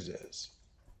Andrews is.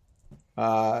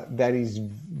 That he's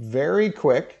very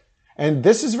quick, and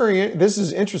this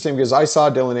is interesting because I saw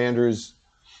Dylan Andrews.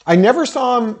 I never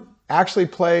saw him actually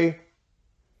play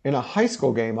in a high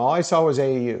school game. All I saw was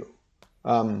AAU.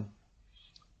 He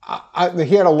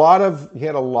had a lot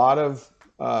of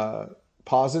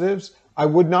positives. I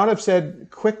would not have said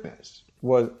quickness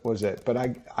was it, but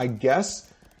I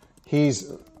guess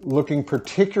he's looking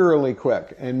particularly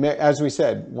quick. And as we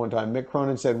said one time, Mick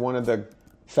Cronin said one of the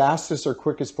fastest or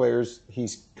quickest players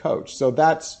he's coached. So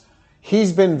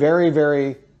he's been very,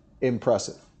 very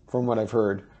impressive from what I've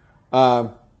heard.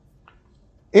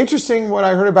 Interesting what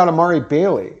I heard about Amari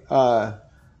Bailey.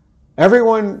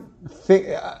 Everyone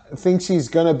thinks he's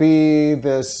going to be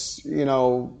this,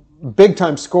 big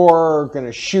time scorer, going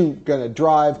to shoot, going to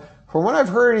drive. From what I've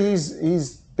heard,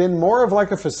 he's been more of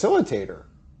like a facilitator,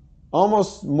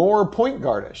 almost more point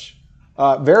guardish.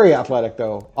 Very athletic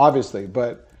though, obviously,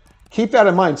 but keep that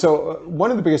in mind. So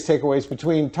one of the biggest takeaways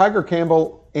between Tiger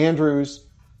Campbell, Andrews,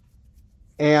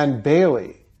 and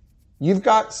Bailey, you've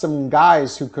got some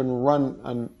guys who can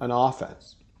run an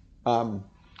offense. And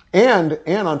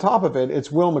on top of it,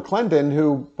 it's Will McClendon,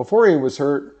 who, before he was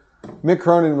hurt, Mick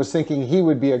Cronin was thinking he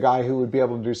would be a guy who would be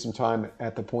able to do some time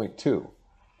at the point too.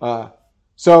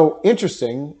 So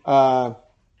interesting.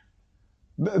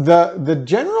 The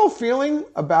general feeling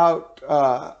about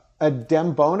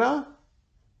Adem Bona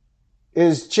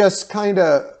is just kind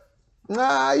of,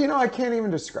 I can't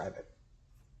even describe it.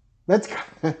 That's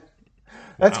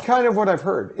kind of what I've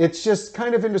heard. It's just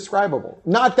kind of indescribable.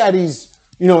 Not that he's,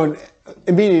 an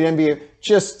immediate NBA,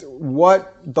 just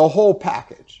what the whole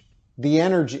package, the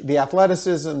energy, the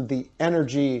athleticism, the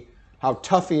energy, how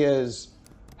tough he is,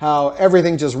 how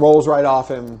everything just rolls right off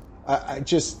him. I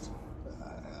just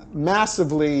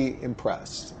massively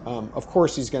impressed. Of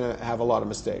course, he's going to have a lot of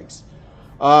mistakes.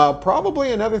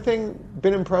 Probably another thing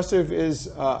been impressive is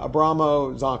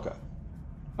Abramo Zonka.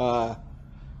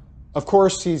 Of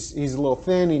course, he's a little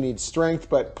thin. He needs strength,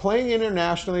 but playing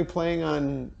internationally, playing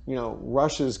on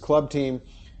Russia's club team,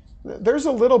 there's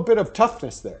a little bit of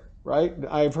toughness there, right?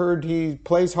 I've heard he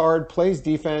plays hard, plays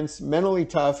defense, mentally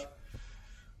tough.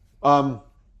 But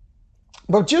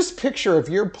just picture if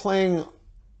you're playing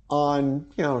on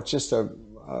just a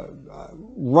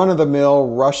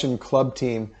run-of-the-mill Russian club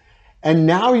team, and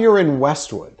now you're in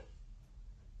Westwood.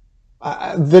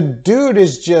 The dude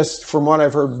is just, from what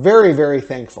I've heard, very, very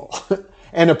thankful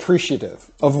and appreciative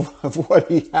of what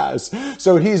he has.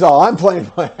 So he's I'm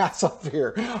playing my ass off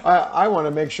here. I want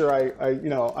to make sure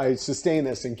I sustain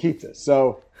this and keep this.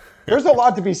 So there's a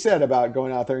lot to be said about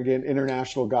going out there and getting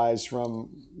international guys from,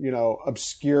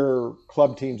 obscure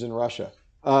club teams in Russia.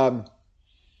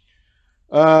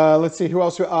 Let's see who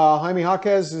else. Jaime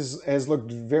Jaquez has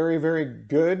looked very, very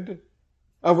good.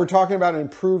 We're talking about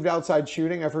improved outside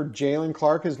shooting. I've heard Jalen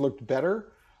Clark has looked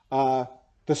better. The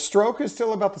stroke is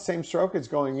still about the same stroke. It's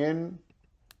going in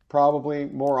probably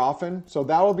more often. So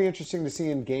that will be interesting to see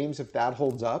in games if that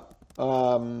holds up.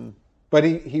 But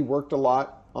he worked a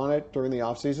lot on it during the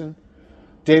offseason.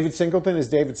 David Singleton is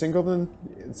David Singleton.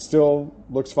 It still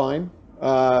looks fine.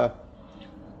 Mac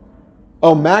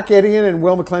Edian and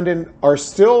Will McClendon are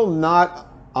still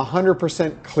not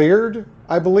 100% cleared,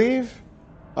 I believe.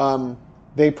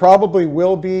 They probably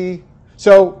will be.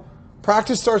 So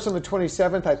practice starts on the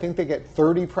 27th. I think they get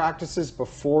 30 practices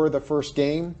before the first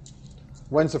game.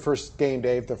 When's the first game,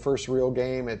 Dave? The first real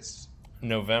game? It's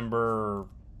November.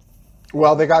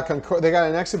 Well, they got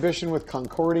an exhibition with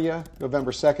Concordia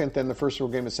November 2nd. Then the first real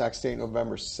game is Sac State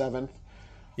November 7th.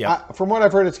 Yeah. From what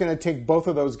I've heard, it's going to take both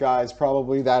of those guys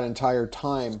probably that entire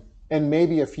time and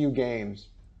maybe a few games.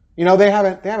 They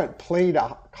haven't played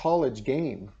a college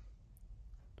game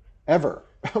ever.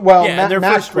 Well, yeah, and their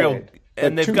first real,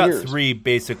 and they've got 2 years. 3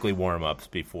 basically warm-ups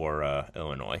before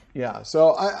Illinois. Yeah,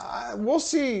 so we'll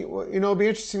see. It'll be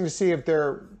interesting to see if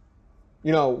they're,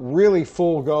 really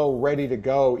full go, ready to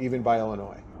go, even by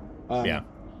Illinois. Yeah.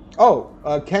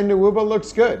 Ken Nwuba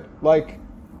looks good. Like,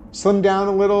 slimmed down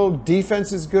a little.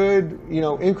 Defense is good.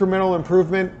 Incremental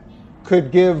improvement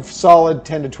could give solid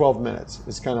 10 to 12 minutes.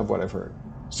 Is kind of what I've heard.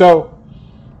 So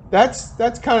that's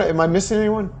kind of. Am I missing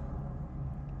anyone?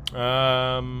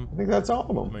 I think that's all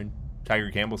of them. I mean, Tiger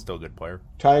Campbell's still a good player.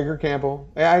 Tiger Campbell.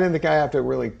 I didn't think I have to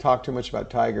really talk too much about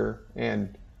Tiger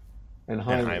and Jaime.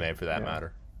 And Jaime, for that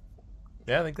matter.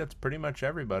 Yeah, I think that's pretty much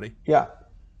everybody. Yeah.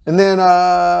 And then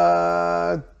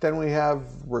we have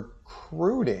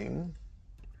recruiting.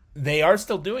 They are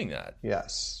still doing that.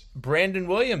 Yes. Brandon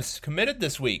Williams committed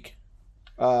this week.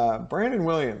 Brandon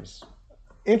Williams.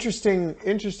 Interesting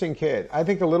kid. I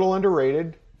think a little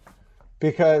underrated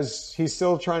because he's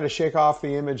still trying to shake off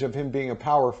the image of him being a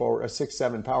power forward, a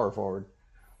 6'7" power forward.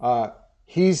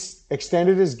 He's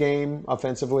extended his game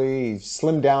offensively. He's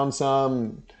slimmed down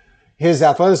some. His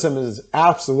athleticism is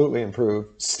absolutely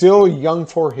improved. Still young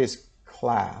for his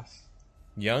class.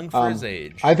 Young for his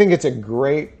age. I think it's a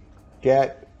great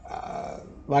get.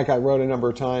 Like I wrote a number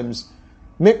of times,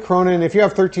 Mick Cronin, if you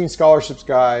have 13 scholarships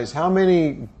guys, how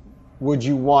many would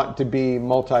you want to be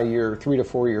multi-year, 3 to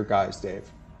 4 year guys, Dave?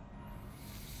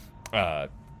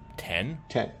 10.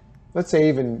 10. Let's say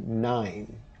even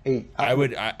 9, 8.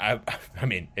 I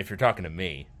mean, if you're talking to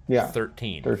me, yeah,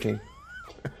 13. 13.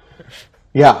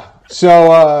 Yeah.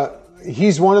 So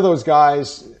he's one of those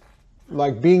guys,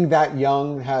 like being that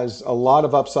young has a lot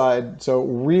of upside. So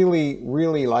really,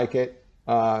 really like it.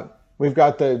 We've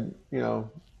got the,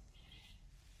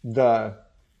 the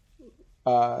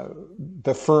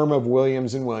firm of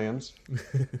Williams and Williams.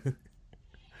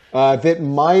 That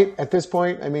might, at this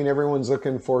point, I mean, everyone's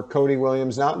looking for Cody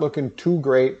Williams. Not looking too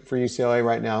great for UCLA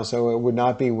right now, so it would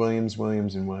not be Williams,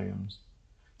 Williams, and Williams.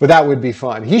 But that would be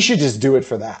fun. He should just do it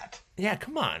for that. Yeah,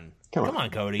 come on, Cody.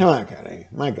 Come on, Cody.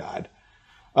 My God.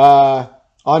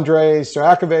 Andrei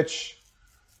Stojakovic,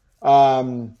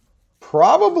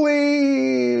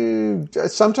 probably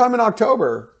sometime in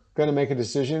October, going to make a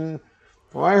decision.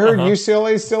 Well, I heard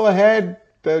UCLA is still ahead.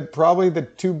 Probably the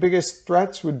two biggest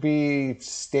threats would be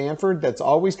Stanford. That's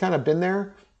always kind of been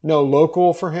there. No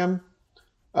local for him.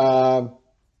 And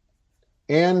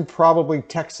probably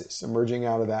Texas emerging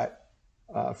out of that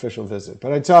official visit.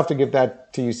 But I'd still have to give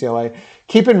that to UCLA.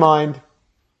 Keep in mind,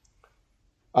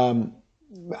 I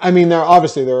mean, there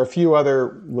are a few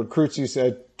other recruits,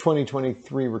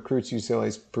 2023 recruits UCLA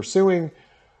is pursuing,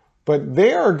 but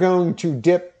they are going to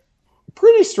dip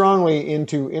pretty strongly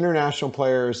into international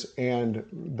players and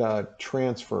the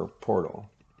transfer portal.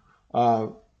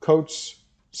 Coach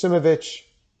Simovic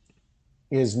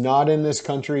is not in this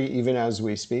country even as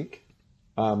we speak.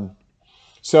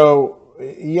 So,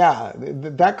 yeah,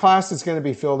 that class is going to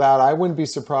be filled out. I wouldn't be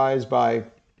surprised by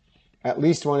at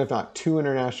least one, if not two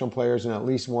international players, and at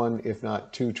least one, if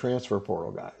not two transfer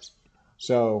portal guys.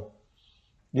 So,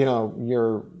 you know,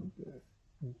 your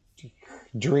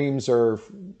dreams are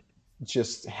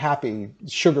just happy,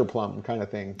 sugar plum kind of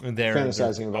thing.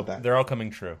 Fantasizing about that. They're all coming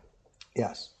true.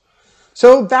 Yes.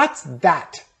 So that's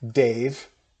that, Dave.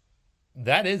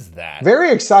 That is that.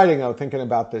 Very exciting, though, thinking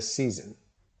about this season.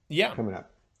 Yeah. Coming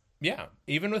up. Yeah.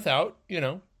 Even without,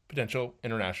 potential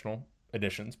international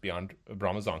additions beyond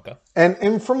Brahma Zonka.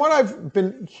 And from what I've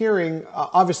been hearing,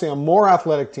 obviously a more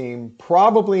athletic team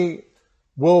probably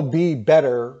will be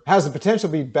better, has the potential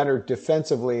to be better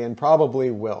defensively, and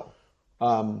probably will.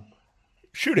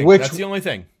 Shooting, that's the only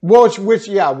thing. Which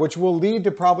will lead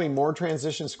to probably more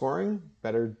transition scoring,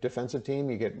 better defensive team.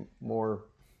 You get more,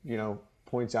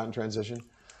 points out in transition.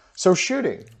 So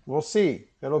shooting, we'll see.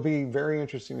 That'll be very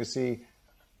interesting to see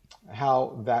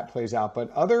how that plays out. But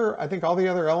I think all the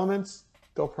other elements,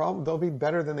 they'll be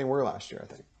better than they were last year,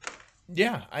 I think.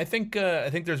 Yeah, I think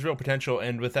there's real potential,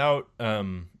 and without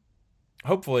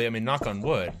hopefully, I mean, knock on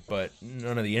wood, but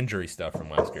none of the injury stuff from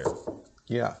last year.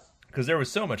 Yeah. Because there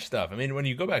was so much stuff. I mean, when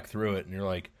you go back through it and you're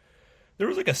like, there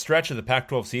was like a stretch of the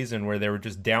Pac-12 season where they were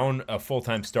just down a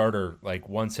full-time starter like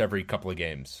once every couple of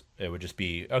games. It would just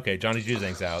be, okay, Johnny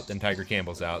Juzang's out, then Tiger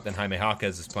Campbell's out, then Jaime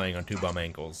Jaquez is playing on two bum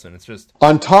ankles, and it's just...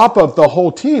 On top of the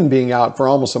whole team being out for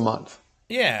almost a month.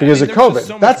 Yeah. Because of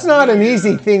COVID. That's not an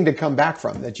easy thing to come back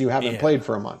from, that you haven't played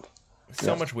for a month.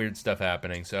 So much weird stuff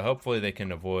happening. So hopefully they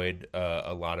can avoid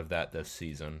a lot of that this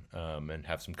season and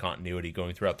have some continuity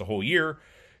going throughout the whole year.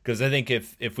 Because I think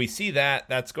if we see that,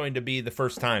 that's going to be the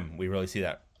first time we really see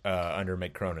that under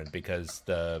Mick Cronin. Because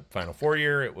the Final Four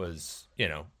year, it was,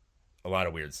 a lot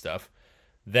of weird stuff.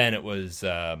 Then it was,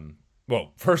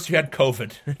 first you had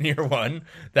COVID in year one.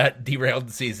 That derailed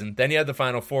the season. Then you had the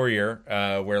Final Four year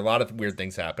where a lot of weird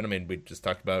things happened. I mean, we just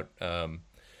talked about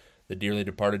the dearly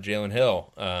departed Jalen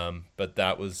Hill. But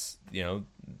that was,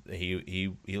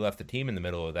 he left the team in the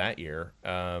middle of that year.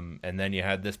 And then you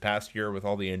had this past year with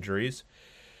all the injuries.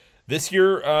 This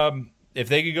year, if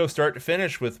they could go start to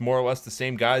finish with more or less the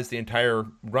same guys the entire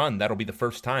run, that'll be the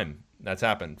first time that's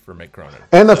happened for Mick Cronin.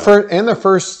 And the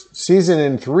first season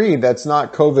in 3 that's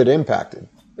not COVID impacted.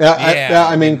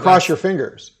 I mean, cross your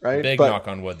fingers, right? Big knock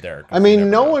on wood there. I mean,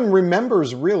 no one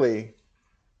remembers really.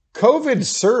 COVID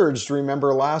surged,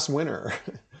 remember, last winter.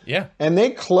 Yeah. And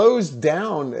they closed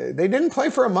down. They didn't play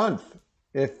for a month,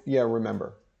 if you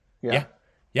remember. Yeah.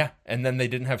 And then they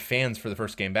didn't have fans for the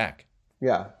first game back.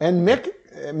 Yeah, and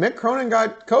Mick Cronin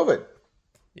got COVID.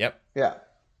 Yep. Yeah.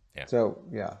 So,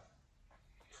 yeah.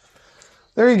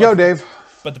 There you go, Dave.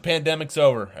 But the pandemic's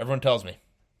over, everyone tells me.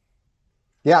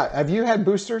 Yeah, have you had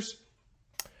boosters?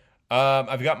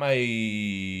 I've got my,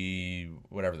 the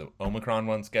Omicron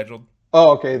one scheduled.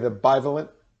 Oh, okay, the bivalent?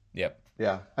 Yep.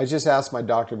 Yeah, I just asked my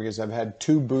doctor because I've had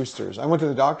 2 boosters. I went to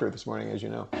the doctor this morning, as you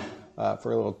know,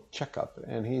 for a little checkup,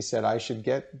 and he said I should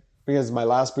get... Because my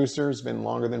last booster has been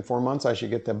longer than 4 months, I should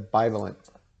get the bivalent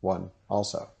one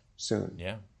also soon.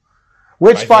 Yeah.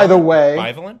 Which, bivalent? By the way...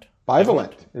 Bivalent?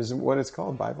 Bivalent is what it's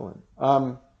called, bivalent.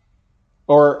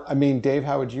 Dave,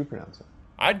 how would you pronounce it?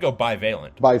 I'd go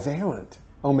bivalent. Bivalent.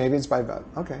 Oh, maybe it's bivalent.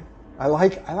 Okay. I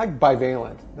like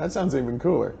bivalent. That sounds even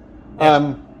cooler.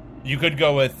 Yeah. You could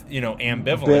go with,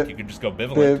 ambivalent. You could just go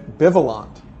bivalent.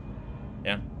 Bivalent.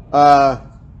 Yeah.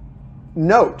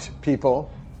 Note,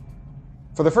 people...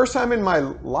 for the first time in my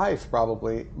life,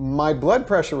 probably, my blood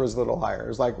pressure was a little higher. It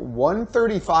was like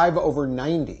 135 over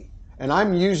 90. And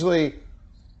I'm usually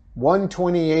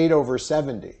 128 over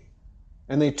 70.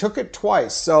 And they took it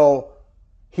twice. So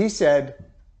he said,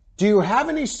 do you have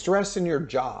any stress in your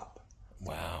job?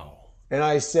 Wow. And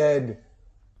I said,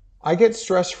 I get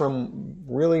stress from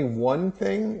really one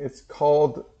thing. It's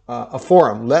called a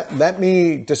forum. Let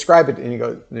me describe it. And he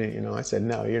goes, I said,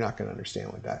 no, you're not going to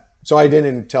understand what that. So I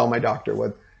didn't tell my doctor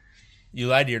what. You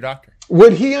lied to your doctor.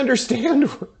 Would he understand?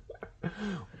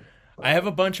 I have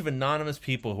a bunch of anonymous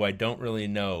people who I don't really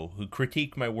know who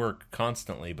critique my work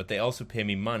constantly, but they also pay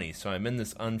me money. So I'm in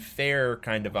this unfair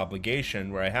kind of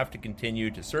obligation where I have to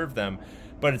continue to serve them.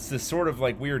 But it's this sort of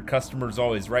like weird customers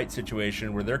always right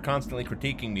situation where they're constantly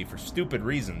critiquing me for stupid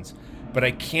reasons, but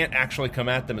I can't actually come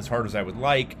at them as hard as I would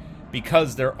like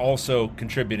because they're also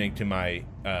contributing to my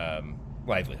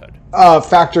livelihood.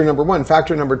 Factor number one.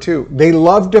 Factor number two, they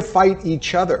love to fight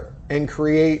each other and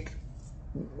create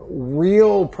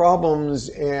real problems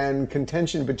and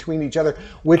contention between each other,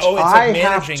 which I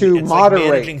have to moderate.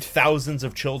 Like managing thousands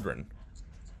of children.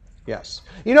 Yes.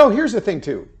 Here's the thing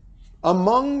too.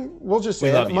 Among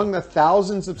the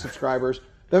thousands of subscribers,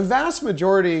 the vast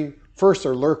majority first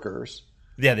are lurkers.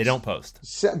 Yeah, they don't post.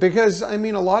 Because, a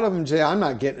lot of them say, I'm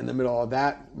not getting in the middle of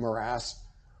that morass.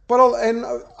 But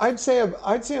I'd say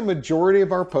a majority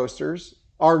of our posters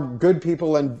are good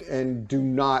people and do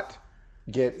not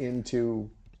get into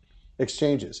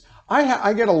exchanges.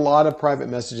 I get a lot of private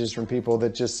messages from people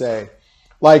that just say,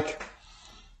 like,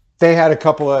 they had a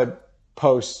couple of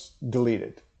posts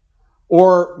deleted,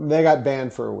 or they got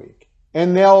banned for a week,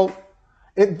 and I'll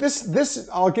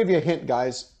give you a hint,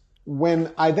 guys.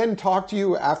 When I then talk to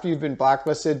you after you've been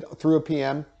blacklisted through a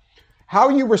PM, how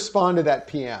you respond to that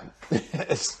PM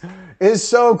is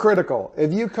so critical.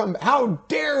 If you come, how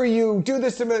dare you do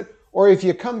this to me? Or if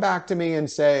you come back to me and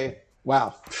say,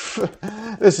 wow,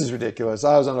 this is ridiculous.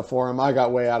 I was on a forum. I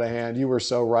got way out of hand. You were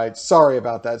so right. Sorry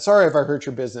about that. Sorry if I hurt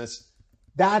your business.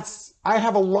 I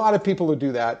have a lot of people who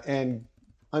do that. And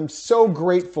I'm so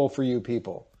grateful for you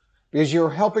people because you're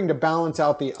helping to balance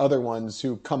out the other ones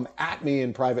who come at me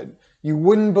in private. You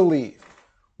wouldn't believe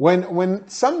when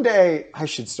someday I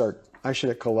should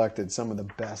have collected some of the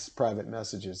best private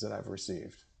messages that I've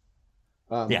received.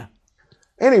 Yeah.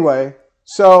 Anyway,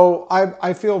 so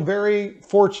I feel very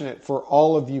fortunate for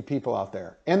all of you people out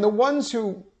there. And the ones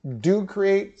who do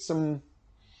create some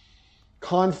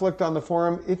conflict on the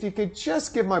forum, if you could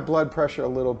just give my blood pressure a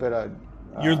little bit of...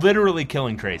 You're literally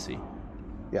killing Tracy.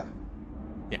 Yeah.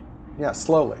 Yeah. Yeah,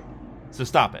 slowly. So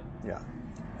stop it. Yeah.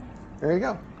 There you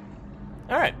go.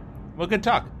 All right. Well, good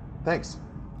talk. Thanks.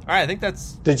 All right, I think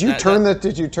that's... Did you turn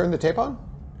the tape on?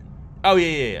 Oh,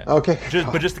 yeah. Okay.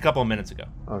 But just a couple of minutes ago.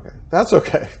 Okay. That's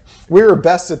okay. We were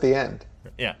best at the end.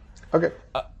 Yeah. Okay.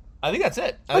 I think that's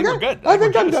it. I think we're good. I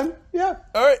think I'm done. Yeah.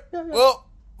 All right. Yeah. Well,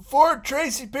 for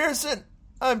Tracy Pearson,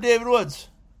 I'm David Woods.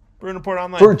 Bruin Report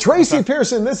Online. For Tracy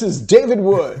Pearson, this is David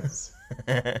Woods.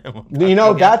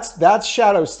 That's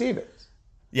Shadow Stevens.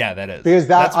 Yeah, that is. Because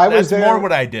that's more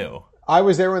what I do. I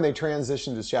was there when they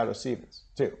transitioned to Shadow Stevens,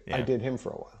 too. Yeah. I did him for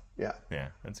a while. Yeah. Yeah,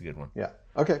 that's a good one. Yeah.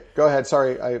 Okay, go ahead.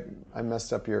 Sorry, I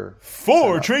messed up your...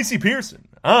 For Tracy Pearson,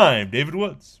 I'm David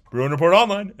Woods. Bruin Report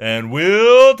Online, and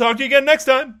we'll talk to you again next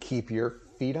time. Keep your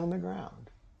feet on the ground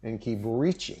and keep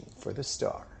reaching for the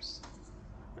stars.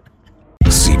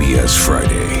 CBS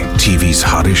Friday. TV's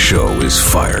hottest show is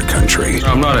Fire Country.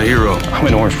 I'm not a hero. I'm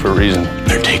in orange for a reason.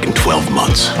 They're taking 12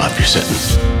 months off your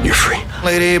sentence. You're free.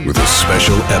 Lady, with a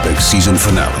special epic season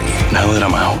finale. Now that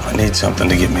I'm out, I need something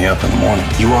to get me up in the morning.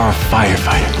 You are a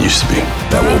firefighter. Used to be.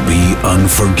 That will be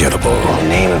unforgettable. In the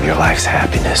name of your life's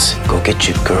happiness, go get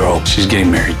your girl. She's getting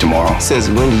married tomorrow. Since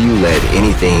when do you let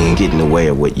anything get in the way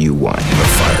of what you want? The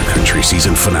Fire Country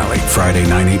season finale, Friday,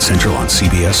 9/8 Central on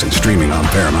CBS and streaming on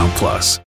Paramount+.